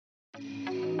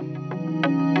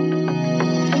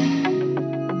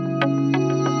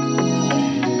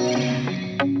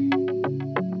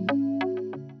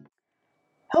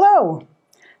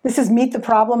This is Meet the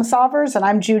Problem Solvers, and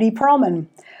I'm Judy Pearlman.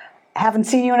 Haven't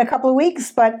seen you in a couple of weeks,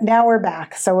 but now we're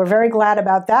back, so we're very glad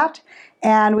about that.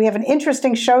 And we have an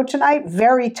interesting show tonight,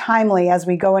 very timely as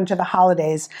we go into the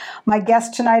holidays. My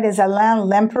guest tonight is Alain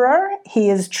Lempereur. He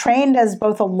is trained as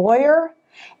both a lawyer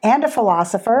and a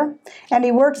philosopher, and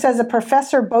he works as a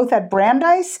professor both at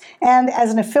Brandeis and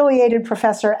as an affiliated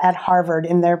professor at Harvard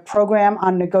in their program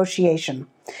on negotiation.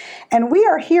 And we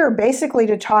are here basically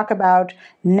to talk about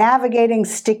navigating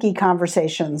sticky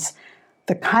conversations,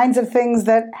 the kinds of things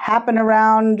that happen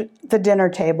around the dinner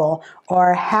table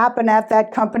or happen at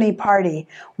that company party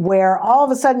where all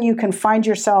of a sudden you can find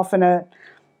yourself in a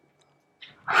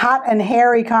hot and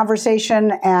hairy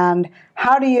conversation, and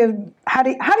how do you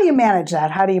manage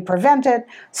that? How do you prevent it?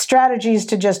 Strategies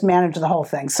to just manage the whole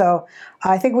thing. So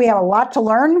I think we have a lot to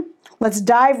learn. Let's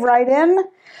dive right in.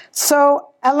 So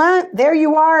Alain, there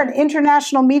you are, an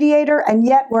international mediator, and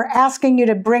yet we're asking you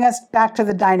to bring us back to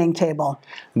the dining table.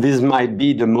 This might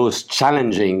be the most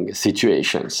challenging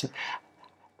situations.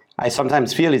 I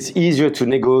sometimes feel it's easier to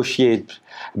negotiate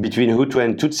between Hutu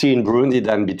and Tutsi in Burundi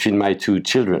than between my two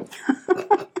children.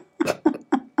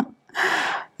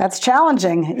 That's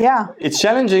challenging, yeah. It's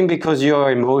challenging because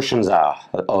your emotions are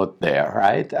out there,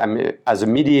 right? I mean, as a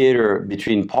mediator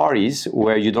between parties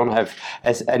where you don't have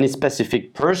any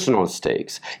specific personal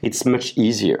stakes, it's much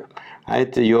easier,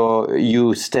 right?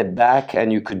 You step back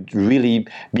and you could really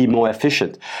be more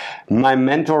efficient. My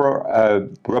mentor,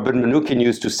 Robert Mnookin,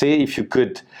 used to say, if you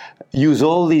could use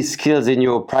all these skills in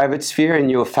your private sphere, in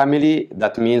your family,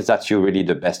 that means that you're really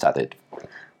the best at it.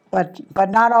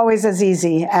 But not always as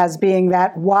easy as being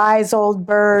that wise old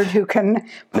bird who can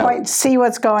see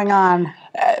what's going on.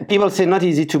 People say not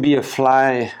easy to be a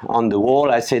fly on the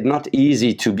wall. I said not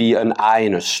easy to be an eye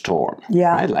in a storm.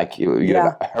 Yeah. Right? Like you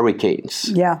have hurricanes.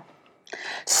 Yeah.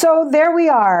 So there we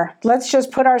are. Let's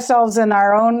just put ourselves in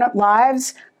our own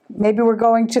lives. Maybe we're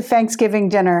going to Thanksgiving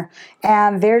dinner,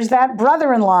 and there's that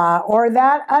brother-in-law or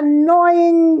that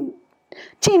annoying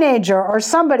teenager or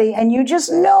somebody, and you just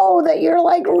know that you're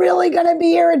like really going to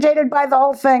be irritated by the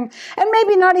whole thing, and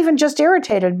maybe not even just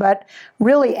irritated, but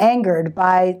really angered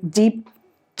by deep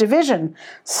division.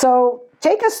 So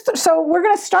so we're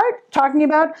going to start talking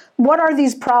about what are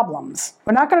these problems.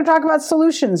 We're not going to talk about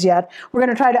solutions yet. We're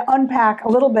going to try to unpack a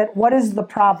little bit what is the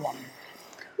problem.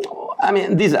 I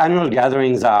mean, these annual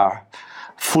gatherings are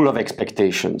full of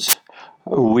expectations.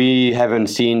 We haven't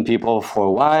seen people for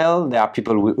a while. There are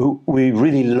people who we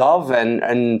really love,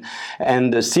 and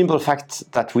the simple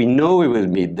fact that we know we will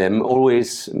meet them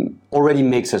already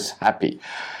makes us happy.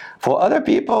 For other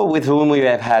people with whom we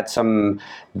have had some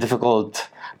difficult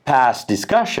past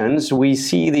discussions, we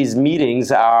see these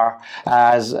meetings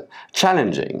as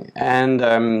challenging.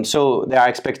 And so there are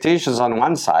expectations on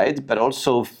one side, but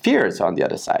also fears on the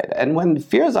other side. And when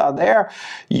fears are there,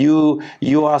 you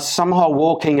are somehow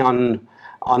walking on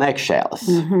eggshells.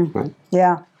 Mm-hmm. Right?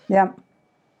 Yeah.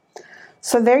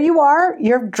 So there you are.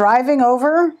 You're driving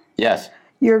over. Yes.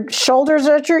 Your shoulders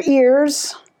are at your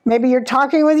ears. Maybe you're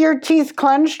talking with your teeth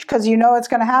clenched because you know it's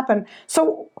going to happen.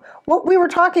 So what we were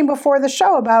talking before the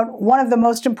show about, one of the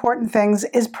most important things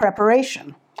is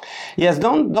preparation. Yes,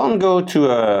 don't go to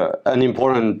an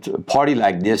important party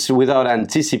like this without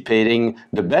anticipating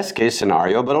the best case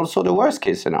scenario, but also the worst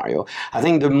case scenario. I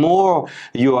think the more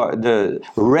the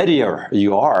readier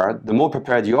you are, the more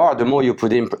prepared you are, the more you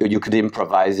could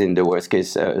improvise in the worst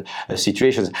case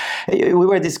situations. We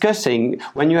were discussing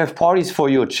when you have parties for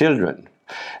your children.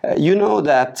 You know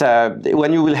that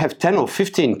when you will have 10 or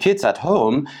 15 kids at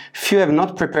home, if you have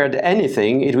not prepared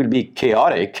anything, it will be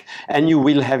chaotic and you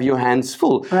will have your hands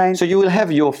full. Right. So you will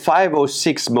have your 5 or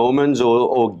 6 moments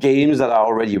or games that are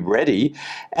already ready.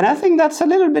 And I think that's a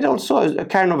little bit also a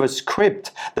kind of a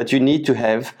script that you need to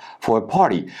have for a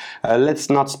party. Let's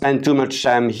not spend too much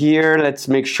time here. Let's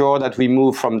make sure that we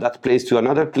move from that place to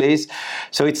another place.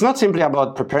 So it's not simply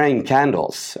about preparing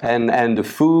candles and the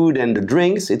food and the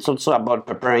drinks. It's also about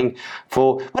preparing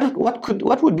for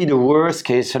what would be the worst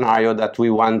case scenario that we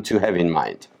want to have in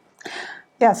mind.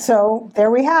 Yeah, so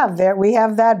there we have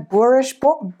that boorish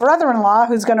brother-in-law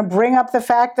who's going to bring up the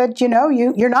fact that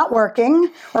you're not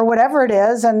working or whatever it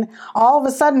is, and all of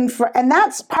a sudden, and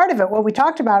that's part of it. What we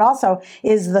talked about also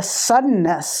is the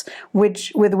suddenness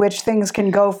with which things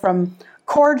can go from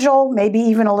cordial, maybe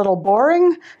even a little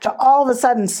boring, to all of a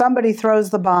sudden somebody throws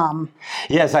the bomb.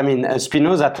 Yes, I mean,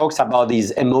 Spinoza talks about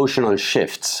these emotional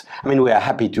shifts. I mean, we are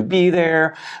happy to be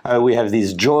there. We have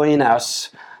this joy in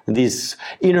us. this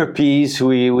inner peace.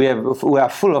 We are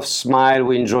full of smile.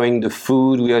 We're enjoying the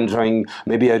food. We're enjoying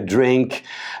maybe a drink,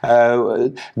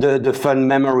 the fun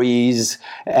memories,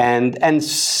 and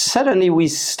suddenly we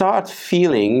start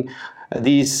feeling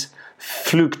these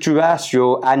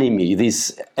fluctuatio animi,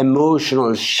 this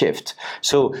emotional shift.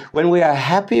 So when we are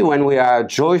happy, when we are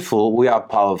joyful, we are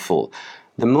powerful.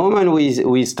 The moment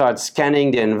we start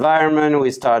scanning the environment, we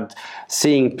start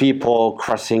seeing people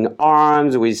crossing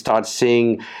arms, we start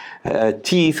seeing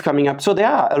teeth coming up. So there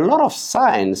are a lot of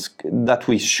signs that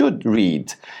we should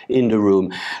read in the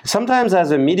room. Sometimes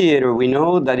as a mediator, we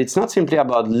know that it's not simply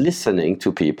about listening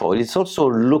to people, it's also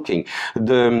looking.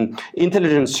 The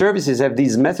intelligence services have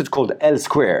these methods called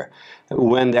L-square.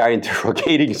 When they are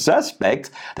interrogating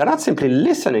suspects, they're not simply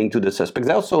listening to the suspects,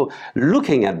 they're also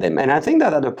looking at them. And I think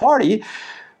that at a party,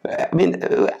 I mean,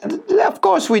 of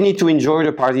course we need to enjoy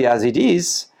the party as it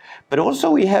is, but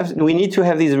also we need to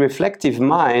have this reflective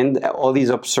mind or this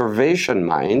observation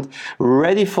mind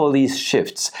ready for these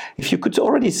shifts. If you could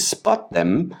already spot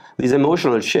them, these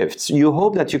emotional shifts, you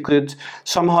hope that you could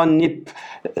somehow nip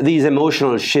these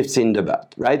emotional shifts in the bud,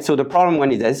 right? So the problem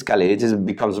when it escalates, it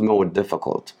becomes more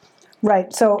difficult.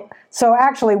 Right. So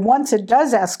actually, once it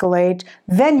does escalate,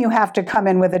 then you have to come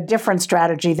in with a different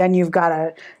strategy. Then you've got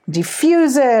to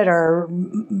diffuse it or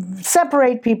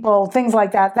separate people, things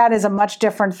like that. That is a much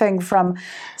different thing from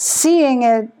seeing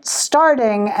it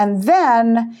starting, and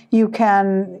then you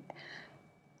can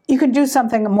do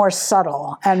something more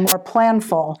subtle and more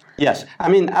planful. Yes. I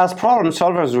mean, as problem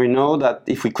solvers, we know that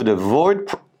if we could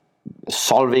avoid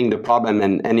solving the problem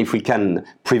and if we can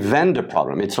prevent the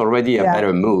problem, it's already a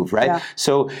better move, right? Yeah.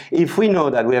 So if we know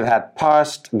that we have had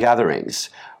past gatherings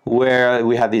where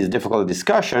we had these difficult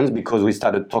discussions because we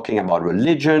started talking about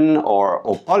religion or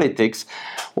politics,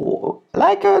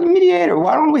 like a mediator,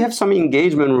 why don't we have some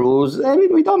engagement rules? I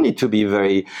mean, we don't need to be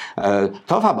very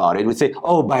tough about it. We say,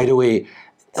 oh, by the way,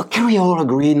 can we all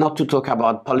agree not to talk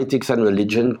about politics and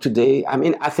religion today? I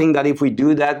mean, I think that if we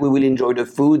do that, we will enjoy the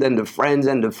food and the friends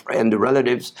and the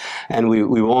relatives, and we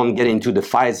won't get into the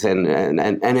fights, and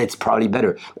it's probably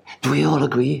better. Do we all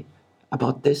agree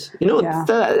about this? You know,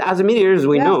 as mediators,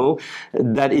 we know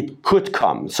that it could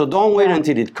come. So don't wait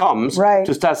until it comes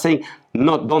to start saying,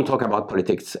 no, don't talk about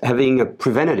politics. Having a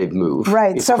preventative move.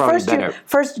 Right. So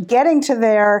first getting to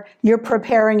there, you're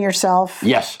preparing yourself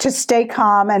to stay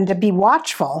calm and to be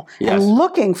watchful and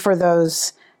looking for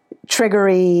those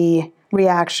triggery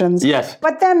reactions. Yes.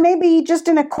 But then maybe just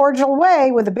in a cordial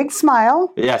way with a big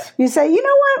smile, you say, you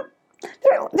know what?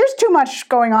 There's too much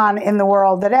going on in the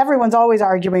world that everyone's always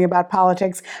arguing about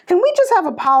politics. Can we just have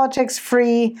a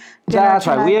politics-free dinner That's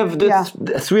tonight? right. We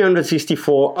have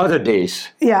 364 other days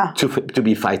to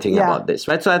be fighting about this,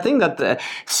 right? So I think that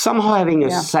somehow having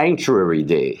a sanctuary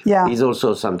day is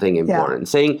also something important.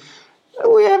 Saying,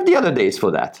 we have the other days for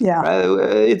that.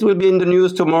 It will be in the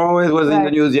news tomorrow. It was in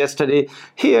the news yesterday.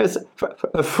 Here's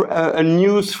a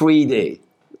news-free day.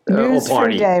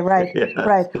 News-free day, right,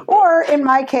 right. Or in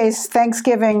my case,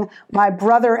 Thanksgiving, my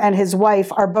brother and his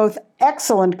wife are both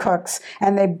excellent cooks,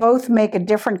 and they both make a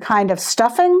different kind of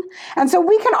stuffing, and so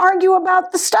we can argue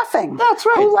about the stuffing. That's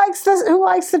right. Who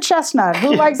likes the chestnut?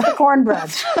 Who likes the cornbread?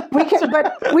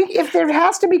 If there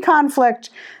has to be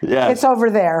conflict, it's over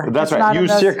there. That's right. You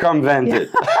circumvent it.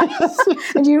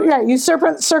 And you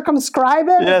circumscribe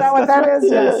it. Is that what that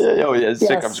is? Yes.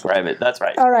 Circumscribe it. That's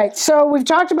right. All right. So we've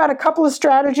talked about a couple of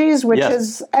strategies, which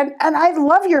is, and I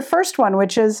love your first one,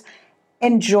 which is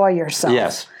enjoy yourself.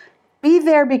 Yes. Be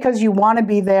there because you want to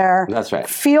be there. That's right.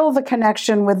 Feel the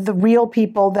connection with the real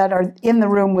people that are in the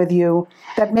room with you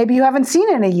that maybe you haven't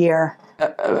seen in a year.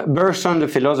 Bergson, the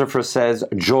philosopher, says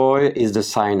joy is the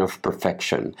sign of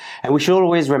perfection. And we should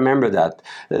always remember that.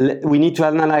 We need to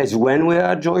analyze when we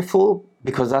are joyful,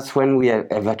 because that's when we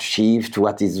have achieved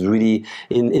what is really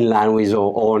in line with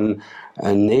our own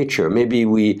nature. Maybe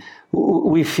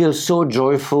we feel so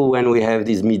joyful when we have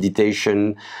this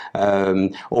meditation,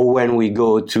 or when we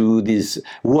go to this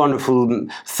wonderful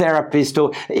therapist,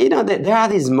 or there are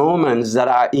these moments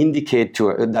that indicate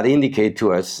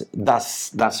to us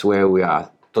that's where we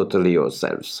are totally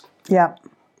ourselves. Yeah.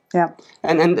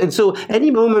 And so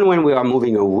any moment when we are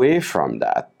moving away from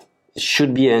that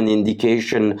should be an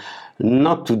indication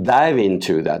not to dive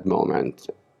into that moment,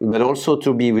 but also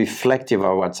to be reflective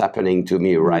of what's happening to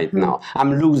me right now.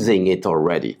 I'm losing it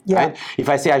already. Right? If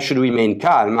I say I should remain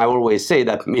calm, I always say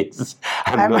that means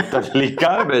I'm not totally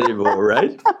calm anymore,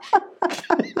 right?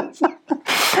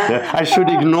 I should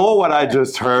ignore what I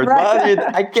just heard,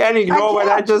 but I can't ignore what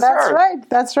I just heard.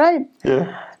 That's right.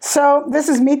 Yeah. So this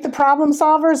is Meet the Problem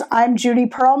Solvers. I'm Judy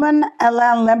Perlman.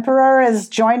 Alain Lempereur has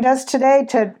joined us today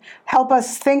to help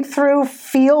us think through,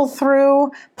 feel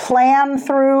through, plan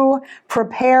through,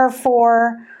 prepare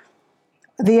for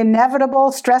the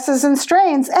inevitable stresses and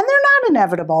strains. And they're not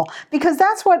inevitable, because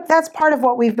that's part of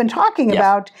what we've been talking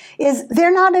about, is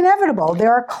they're not inevitable.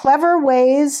 There are clever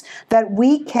ways that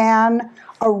we can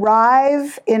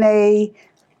arrive in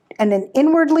an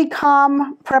inwardly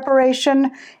calm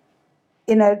preparation,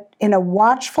 in a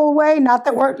watchful way. Not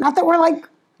that we're like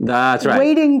That's right.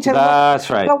 waiting to That's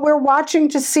look, right. but we're watching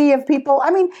to see if people,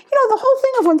 the whole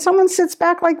thing of when someone sits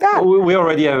back like that. We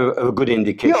already have a good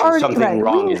indication something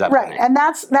wrong is happening. Right, and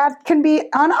that can be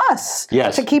on us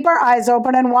to keep our eyes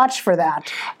open and watch for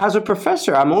that. As a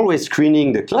professor, I'm always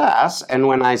screening the class, and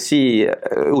when I see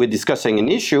we're discussing an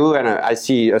issue and I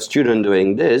see a student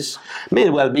doing this, may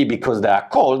well be because they are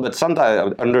cold, but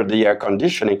sometimes under the air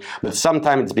conditioning, but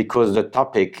sometimes it's because the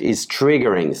topic is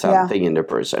triggering something in the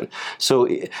person. So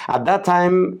at that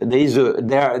time, there's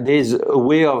a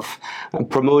way of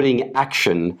promoting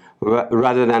action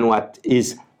rather than what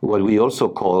we also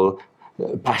call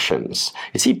passions.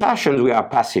 You see, passions, we are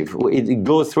passive. It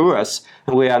goes through us,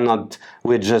 and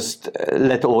we just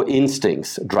let our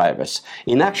instincts drive us.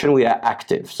 In action, we are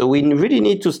active. So we really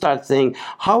need to start saying,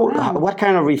 what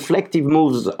kind of reflective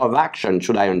moves of action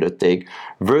should I undertake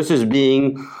versus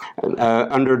being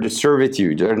under the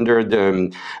servitude, in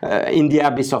the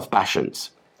abyss of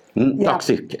passions,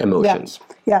 toxic emotions.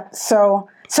 So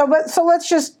let's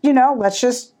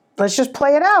just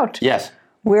play it out. Yes.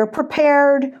 We're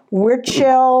prepared, we're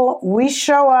chill, we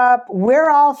show up,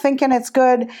 we're all thinking it's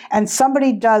good, and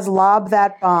somebody does lob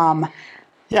that bomb.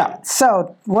 Yeah.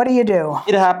 So what do you do?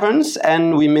 It happens,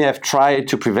 and we may have tried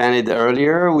to prevent it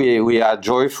earlier. We are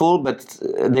joyful, but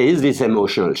there is this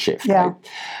emotional shift. Yeah.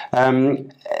 Right?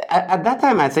 At that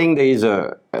time, I think there is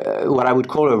what I would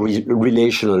call a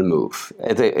relational move.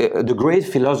 The great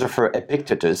philosopher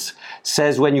Epictetus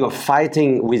says, when you are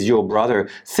fighting with your brother,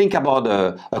 think about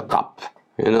a cup.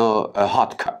 A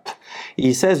hot cup.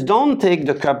 He says, don't take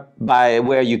the cup by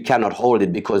where you cannot hold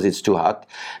it because it's too hot.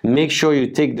 Make sure you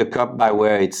take the cup by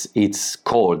where it's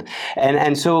cold.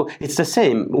 And so it's the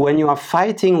same. When you are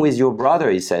fighting with your brother,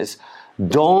 he says,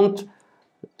 don't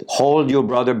hold your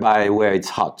brother by where it's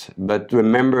hot, but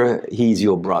remember he's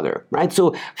your brother, right?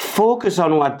 So focus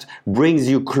on what brings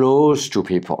you close to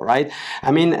people, right?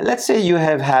 I mean, let's say you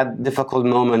have had difficult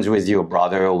moments with your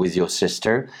brother or with your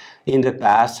sister in the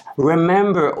past.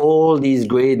 Remember all these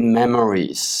great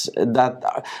memories that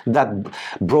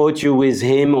brought you with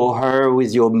him or her,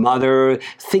 with your mother.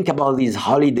 Think about these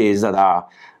holidays that are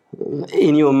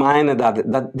in your mind,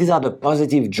 that these are the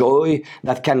positive joy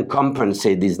that can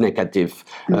compensate these negative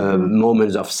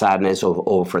moments of sadness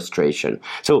or frustration.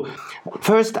 So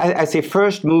first, I say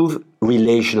first move,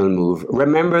 relational move.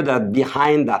 Remember that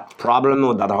behind that problem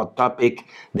or that hot topic,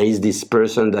 there is this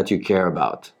person that you care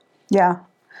about. Yeah.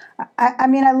 I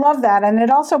mean, I love that. And it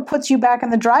also puts you back in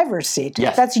the driver's seat.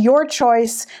 Yes. That's your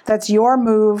choice. That's your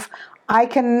move. I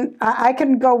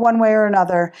can go one way or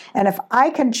another. And if I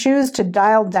can choose to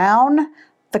dial down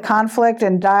the conflict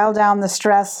and dial down the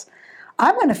stress,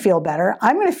 I'm going to feel better.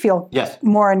 I'm going to feel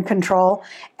more in control.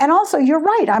 And also, you're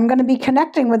right. I'm going to be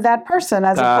connecting with that person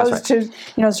as opposed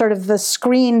to, sort of the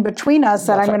screen between us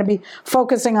that I'm going to be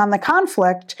focusing on the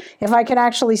conflict. If I can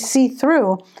actually see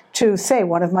through to, say,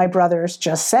 one of my brothers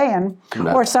just saying,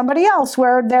 or somebody else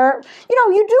where they're,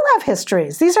 you do have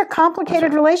histories. These are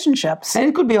complicated relationships. And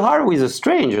it could be hard with a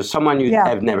stranger, someone you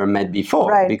have never met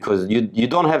before, because you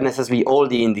don't have necessarily all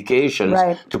the indications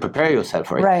to prepare yourself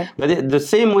for it. Right. But the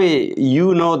same way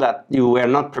you know that you were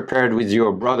not prepared with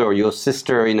your brother or your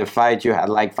sister in a fight you had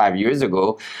like 5 years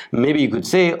ago, maybe you could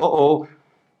say,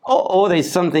 there's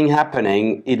something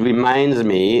happening. It reminds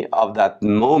me of that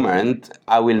moment.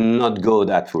 I will not go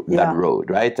that road,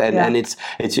 right? And it's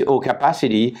your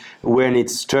capacity, when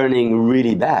it's turning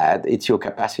really bad, it's your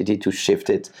capacity to shift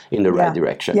it in the right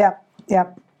direction. Yeah.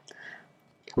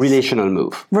 Relational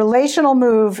move. Relational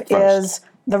move is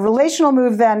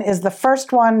the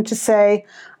first one to say,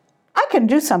 I can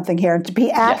do something here, to be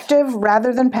active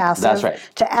rather than passive. That's right.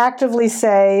 To actively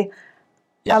say,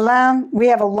 Alain, we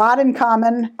have a lot in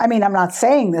common. I mean, I'm not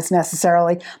saying this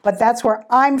necessarily, but that's where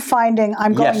I'm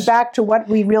going back to what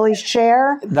we really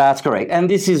share. That's correct. And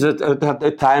this is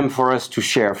a time for us to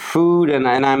share food, and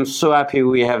I'm so happy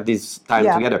we have this time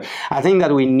together. I think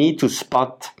that we need to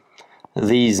spot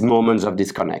these moments of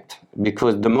disconnect,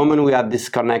 because the moment we are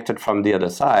disconnected from the other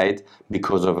side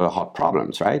because of hot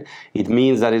problems, right? It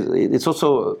means that it's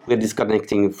also we're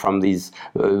disconnecting from this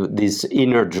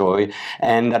inner joy,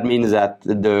 and that means that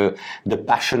the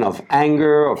passion of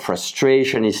anger or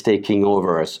frustration is taking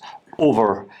over us.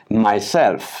 Over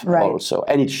myself also,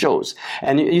 and it shows.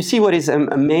 And you see what is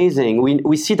amazing.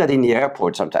 We see that in the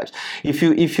airport sometimes. If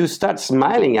you start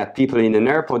smiling at people in an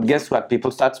airport, guess what?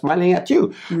 People start smiling at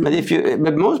you.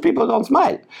 But most people don't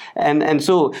smile, and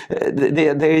so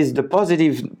there is the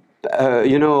positive.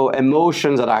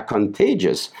 Emotions that are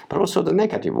contagious, but also the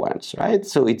negative ones, right?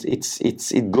 So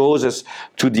it goes us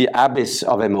to the abyss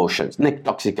of emotions,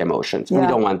 toxic emotions. We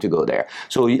don't want to go there.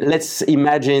 So let's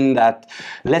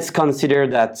consider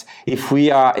that if we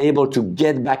are able to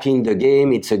get back in the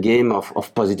game, it's a game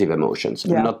of positive emotions,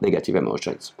 not negative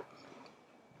emotions.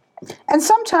 And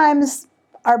sometimes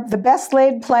the best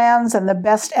laid plans and the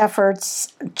best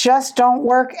efforts just don't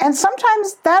work, and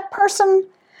sometimes that person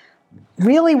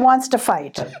really wants to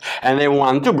fight. And they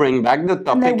want to bring back the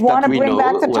topic that we know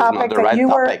was not the right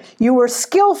topic. You were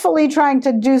skillfully trying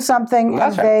to do something,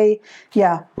 That's and right.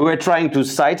 We were trying to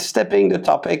sidestepping the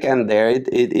topic, and there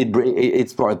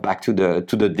it's brought back to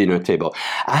the dinner table.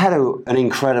 I had an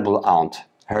incredible aunt.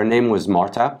 Her name was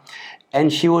Marta,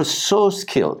 and she was so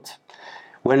skilled.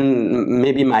 When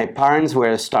maybe my parents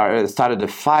started a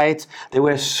fight, they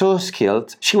were so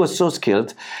skilled. She was so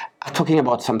skilled at talking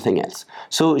about something else.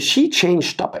 So she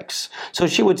changed topics. So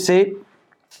she would say,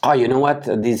 "Oh, you know what?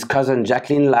 This cousin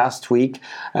Jacqueline last week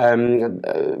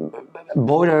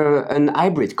bought an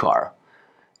hybrid car."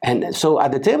 And so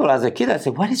at the table as a kid, I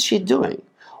said, "What is she doing?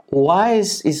 Why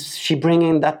is she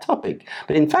bringing that topic?"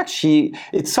 But in fact,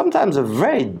 it's sometimes a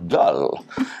very dull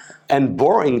and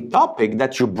boring topic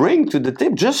that you bring to the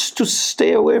table just to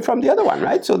stay away from the other one,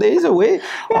 right? So there is a way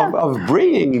of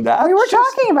bringing that. We were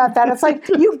talking about that. It's like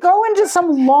you go into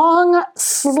some long,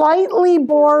 slightly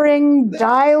boring,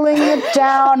 dialing it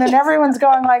down, and everyone's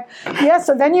going like,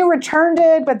 so then you returned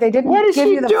it, but they didn't give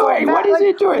you the full What is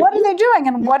he doing? What are they doing?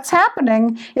 And what's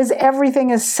happening is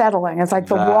everything is settling. It's like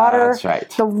the water,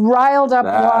 the riled up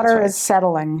water is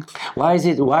settling.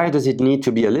 Why does it need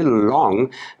to be a little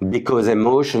long? Because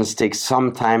emotions take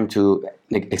some time to,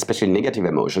 especially negative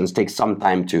emotions, take some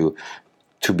time to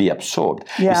be absorbed.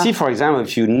 You see, for example,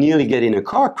 if you nearly get in a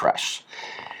car crash,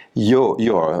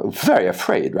 you're very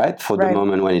afraid, right, for the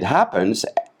moment when it happens.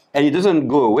 And it doesn't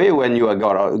go away when you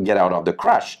get out of the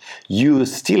crash. You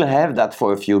still have that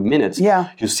for a few minutes.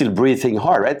 You're still breathing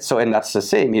hard, right? So, and that's the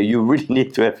same. You really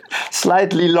need to have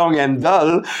slightly long and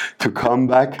dull to come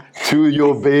back to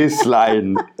your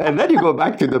baseline. And then you go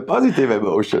back to the positive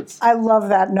emotions. I love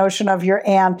that notion of your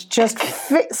aunt, just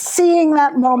seeing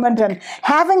that moment and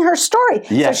having her story.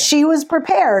 So she was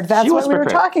prepared. That's what we were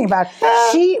talking about.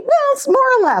 More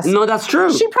or less. No, that's true.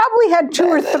 She probably had 2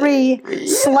 or 3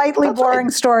 slightly boring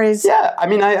stories. Yeah, I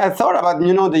mean, I thought about,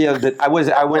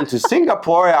 I went to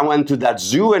Singapore, I went to that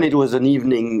zoo, and it was an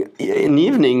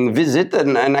evening visit,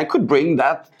 and I could bring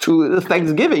that to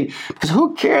Thanksgiving. Because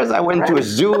who cares? I went to a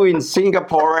zoo in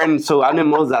Singapore and saw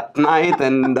animals at night,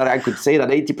 and that I could say that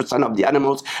 80% of the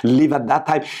animals live at that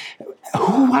time.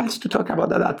 Who wants to talk about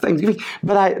that at Thanksgiving?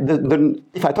 But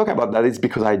if I talk about that, it's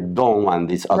because I don't want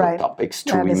these other topics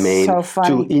to remain,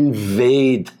 to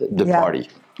invade the party.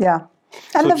 Yeah.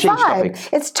 And so the vibe,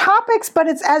 it's topics, but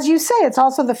it's, as you say, it's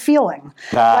also the feeling.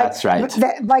 That's right.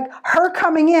 Like her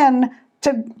coming in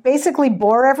to basically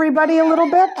bore everybody a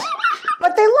little bit,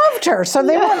 but they loved her, so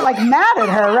they weren't like mad at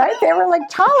her, right? They were like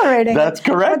tolerating That's it.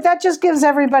 correct. But that just gives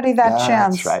everybody that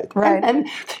chance. That's right. Right. And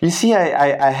you see,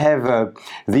 I have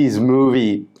this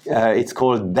movie, it's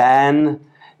called Dan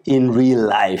in Real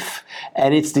Life,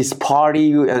 and it's this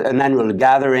party, an annual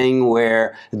gathering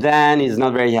where Dan is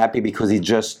not very happy because he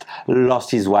just lost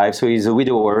his wife, so he's a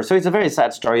widower. So it's a very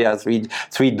sad story. He has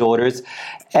three daughters,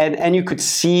 and you could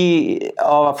see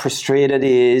how frustrated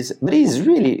he is, but he's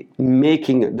really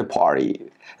making the party.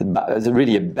 It's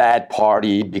really a bad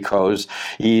party because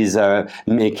he's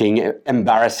making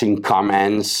embarrassing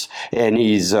comments, and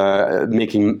he's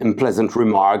making unpleasant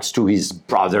remarks to his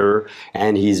brother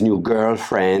and his new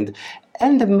girlfriend.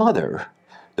 And the mother,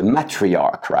 the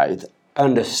matriarch, right,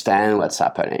 understand what's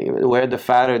happening, where the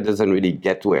father doesn't really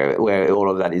get where all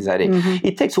of that is heading. Mm-hmm.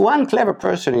 It takes one clever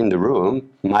person in the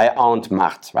room, my Aunt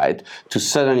Marthe, right, to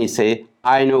suddenly say,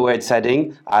 I know where it's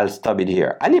heading, I'll stop it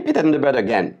here. And nip it in the bud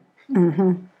again.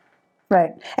 Mm-hmm.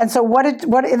 Right. And so what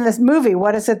in this movie,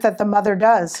 what is it that the mother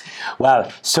does? Well,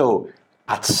 so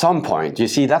at some point, you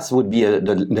see, that would be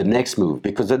the next move,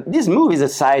 because this move is a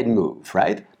side move,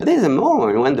 right? But there's a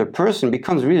moment when the person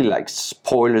becomes really like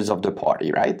spoilers of the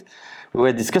party, right? we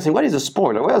were discussing what is a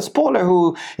spoiler. Well, a spoiler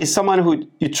who is someone who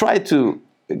you try to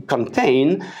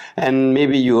contain, and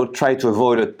maybe you try to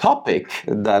avoid a topic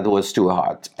that was too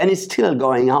hard, and it's still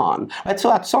going on. Right?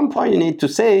 So at some point you need to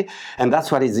say, and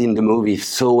that's what is in the movie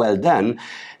so well done.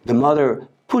 The mother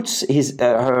puts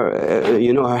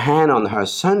her hand on her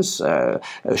son's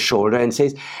shoulder and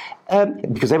says,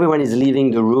 because everyone is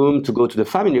leaving the room to go to the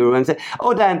family room, and say,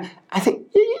 "Oh, Dan, I think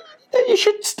you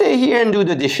should stay here and do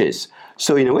the dishes."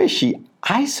 So in a way, she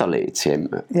isolates him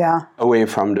away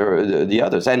from the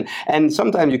others. And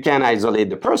sometimes you can isolate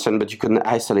the person, but you can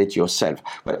isolate yourself.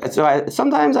 But so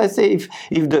sometimes I say,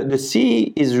 if the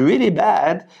sea is really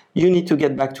bad, you need to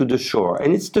get back to the shore.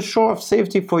 And it's the shore of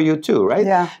safety for you too, right?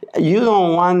 Yeah. You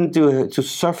don't want to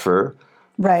suffer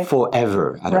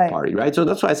forever at a party, right? So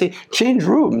that's why I say change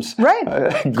rooms. Right.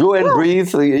 Go and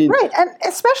breathe. Right. And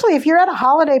especially if you're at a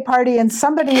holiday party and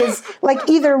somebody is like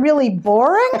either really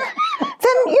boring,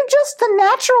 then the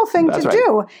natural thing to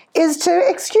do is to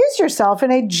excuse yourself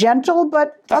in a gentle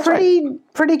but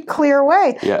pretty clear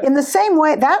way. Yeah. In the same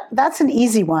way, that's an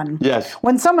easy one. Yes.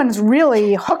 When someone's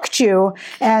really hooked you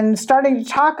and starting to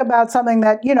talk about something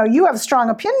that, you have strong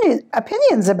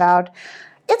opinions about,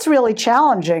 it's really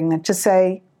challenging to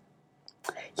say,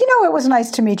 it was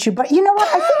nice to meet you, but you know what?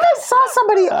 I think I saw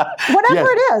somebody, whatever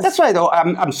it is. That's right.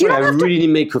 I'm sorry. I really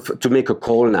need to make a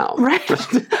call now. Right.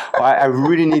 I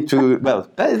really need to. Well,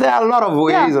 there are a lot of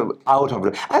ways out of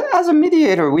it. As a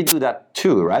mediator, we do that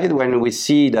too, right? When we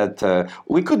see that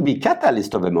we could be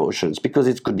catalyst of emotions because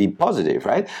it could be positive,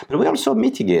 right? But we're also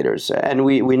mitigators, and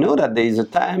we know that there is a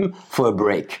time for a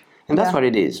break. And that's what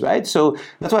it is, right? So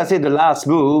that's why I say the last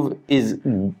move is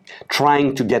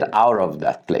trying to get out of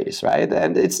that place, right?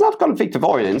 And it's not conflict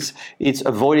avoidance, it's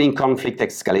avoiding conflict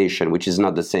escalation, which is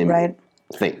not the same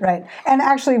thing. Right. And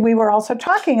actually, we were also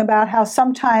talking about how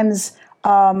sometimes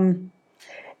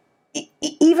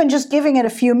even just giving it a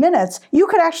few minutes, you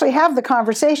could actually have the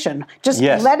conversation. Just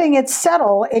letting it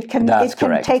settle, it can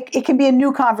be a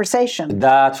new conversation.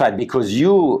 That's right, because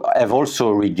you have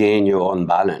also regained your own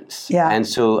balance. Yeah. And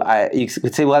so you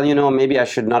could say, well, maybe I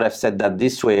should not have said that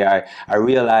this way. I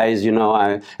realize,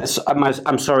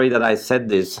 I'm sorry that I said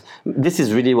this. This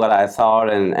is really what I thought,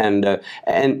 and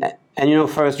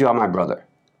first you are my brother.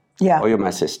 Yeah. Or you're my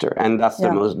sister, and that's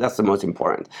the most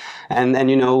important. And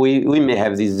we may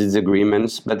have these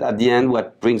disagreements, but at the end,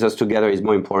 what brings us together is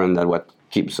more important than what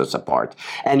keeps us apart.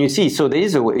 And so there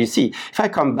is a way. If I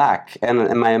come back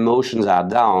and my emotions are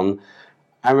down,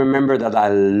 I remember that I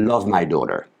love my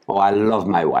daughter. Or I love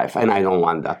my wife, and I don't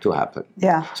want that to happen.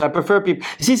 Yeah. So I prefer people.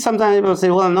 Sometimes people say,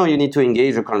 well, no, you need to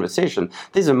engage a conversation.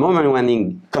 There's a moment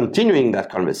when continuing that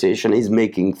conversation is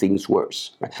making things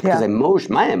worse. Right? Because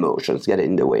my emotions get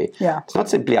in the way. Yeah. It's not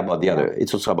simply about the other.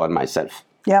 It's also about myself.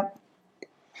 Yep.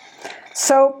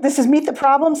 So this is Meet the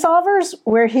Problem Solvers.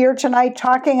 We're here tonight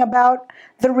talking about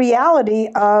the reality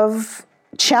of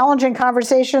challenging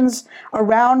conversations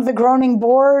around the groaning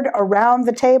board, around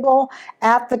the table,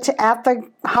 at the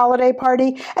holiday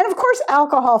party. And of course,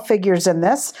 alcohol figures in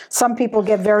this. Some people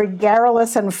get very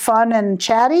garrulous and fun and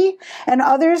chatty, and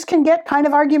others can get kind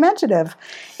of argumentative.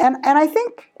 And I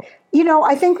think,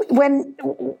 when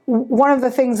one of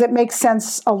the things that makes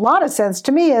a lot of sense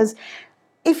to me is,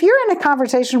 if you're in a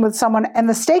conversation with someone and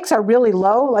the stakes are really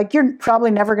low, like you're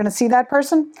probably never going to see that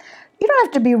person, you don't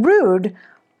have to be rude,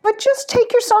 but just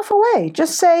take yourself away.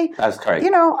 Just say, that's correct.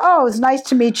 It was nice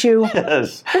to meet you.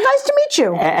 Yes. It was nice to meet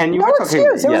you. And no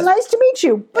excuse. It was nice to meet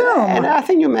you. Boom. And I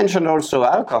think you mentioned also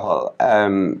alcohol.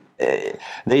 There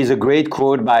is a great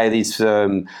quote by this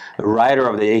writer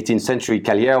of the 18th century,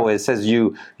 Calier, where it says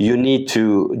you need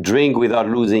to drink without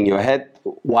losing your head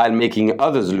while making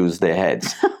others lose their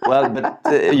heads. Well,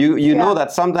 but you know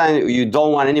that sometimes you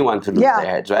don't want anyone to lose their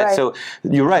heads, right? So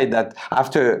you're right that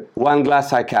after one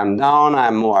glass I calm down,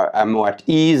 I'm more at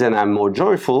ease and I'm more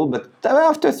joyful. But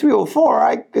after 3 or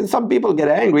 4, some people get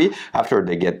angry after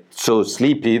they get so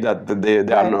sleepy that they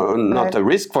are not a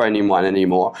risk for anyone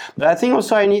anymore. But I think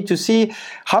also I need to see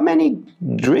how many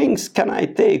drinks can I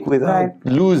take without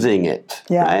losing it,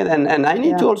 right? And I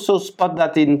need to also spot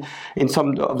that in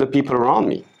some of the people around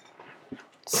me.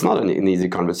 It's not an easy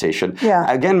conversation. Yeah.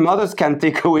 Again, mothers can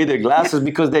take away their glasses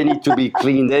because they need to be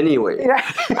cleaned anyway.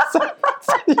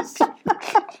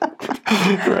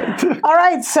 All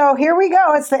right, so here we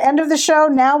go. It's the end of the show.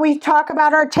 Now we talk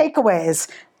about our takeaways.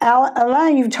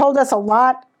 Alain, you've told us a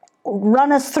lot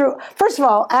run us through, first of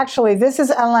all, actually, this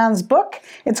is Alain's book.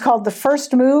 It's called The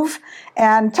First Move.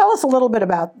 And tell us a little bit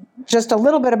about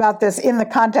this in the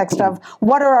context of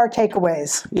what are our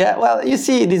takeaways? Yeah, well, you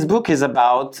see, this book is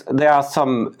about, there are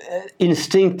some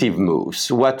instinctive moves,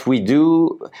 what we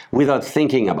do without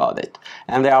thinking about it.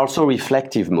 And there are also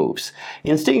reflective moves.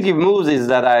 Instinctive moves is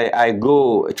that I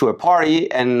go to a party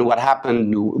and what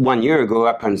happened 1 year ago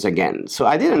happens again. So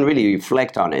I didn't really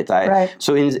reflect on it. Right.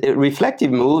 So in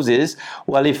reflective moves is,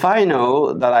 well, if I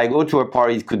know that I go to a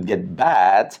party, it could get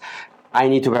bad, I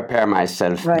need to prepare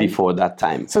myself before that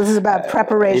time. So this is about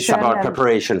preparation. It's about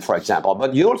preparation, for example.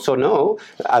 But you also know,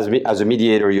 as a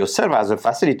mediator yourself, as a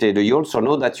facilitator, you also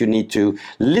know that you need to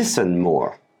listen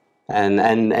more and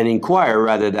inquire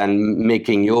rather than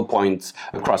making your points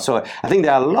across. So I think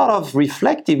there are a lot of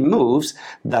reflective moves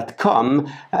that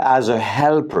come as a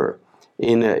helper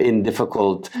in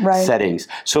difficult settings.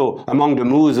 So among the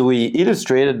moves we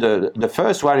illustrated, the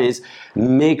first one is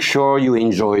make sure you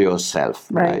enjoy yourself.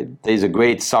 Right? There's a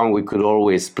great song we could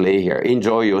always play here,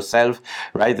 Enjoy Yourself,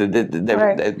 right?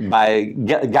 By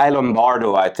Guy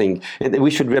Lombardo, I think. We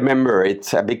should remember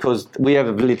it because we have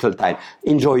little time.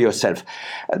 Enjoy yourself.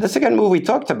 The second move we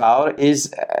talked about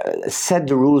is set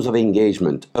the rules of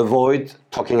engagement. Avoid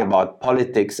talking about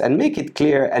politics and make it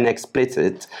clear and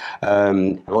explicit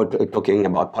about talking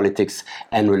about politics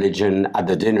and religion at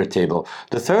the dinner table.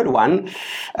 The third one,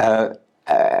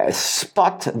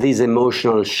 spot these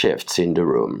emotional shifts in the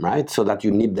room, right? So that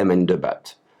you nip them in the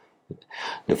bud.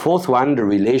 The fourth one, the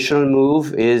relational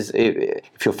move, is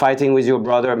if you're fighting with your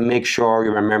brother, make sure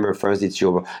you remember first it's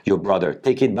your brother.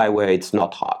 Take it by where it's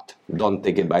not hot. Don't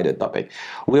take it by the topic.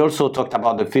 We also talked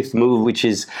about the fifth move, which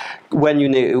is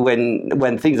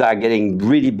when things are getting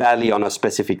really badly on a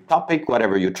specific topic,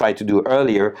 whatever you tried to do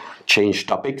earlier, change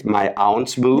topic, my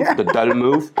ounce move, the dull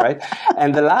move, right?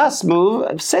 And the last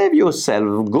move, save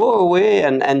yourself, go away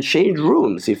and change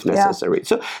rooms if necessary.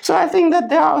 So I think that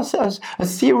there are a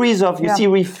series of, you see,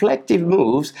 reflective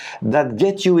moves that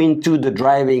get you into the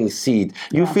driving seat.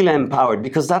 You feel empowered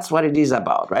because that's what it is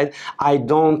about, right? I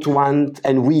don't want,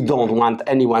 and we don't want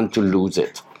anyone to lose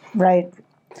it. Right.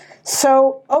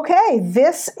 So, okay,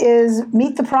 this is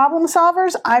Meet the Problem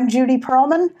Solvers. I'm Judy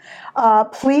Perlman.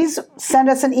 Please send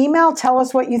us an email. Tell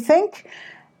us what you think.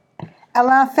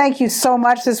 Alain, thank you so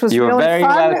much. This was really fun.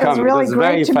 Welcome. It was really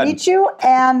great to meet you.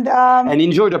 And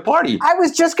enjoy the party. I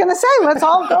was just going to say, let's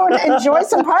all go and enjoy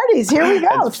some parties. Here we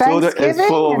go. Thanksgiving. It's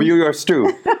full of yours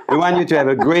too. We want you to have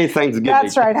a great Thanksgiving.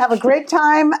 That's right. Have a great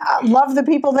time. Love the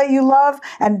people that you love.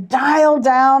 And dial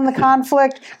down the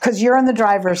conflict because you're in the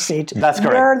driver's seat. That's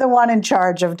correct. You're the one in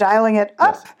charge of dialing it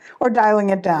up or dialing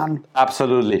it down.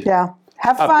 Absolutely. Yeah.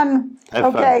 Have fun.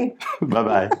 Have okay. Fun.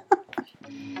 Bye-bye.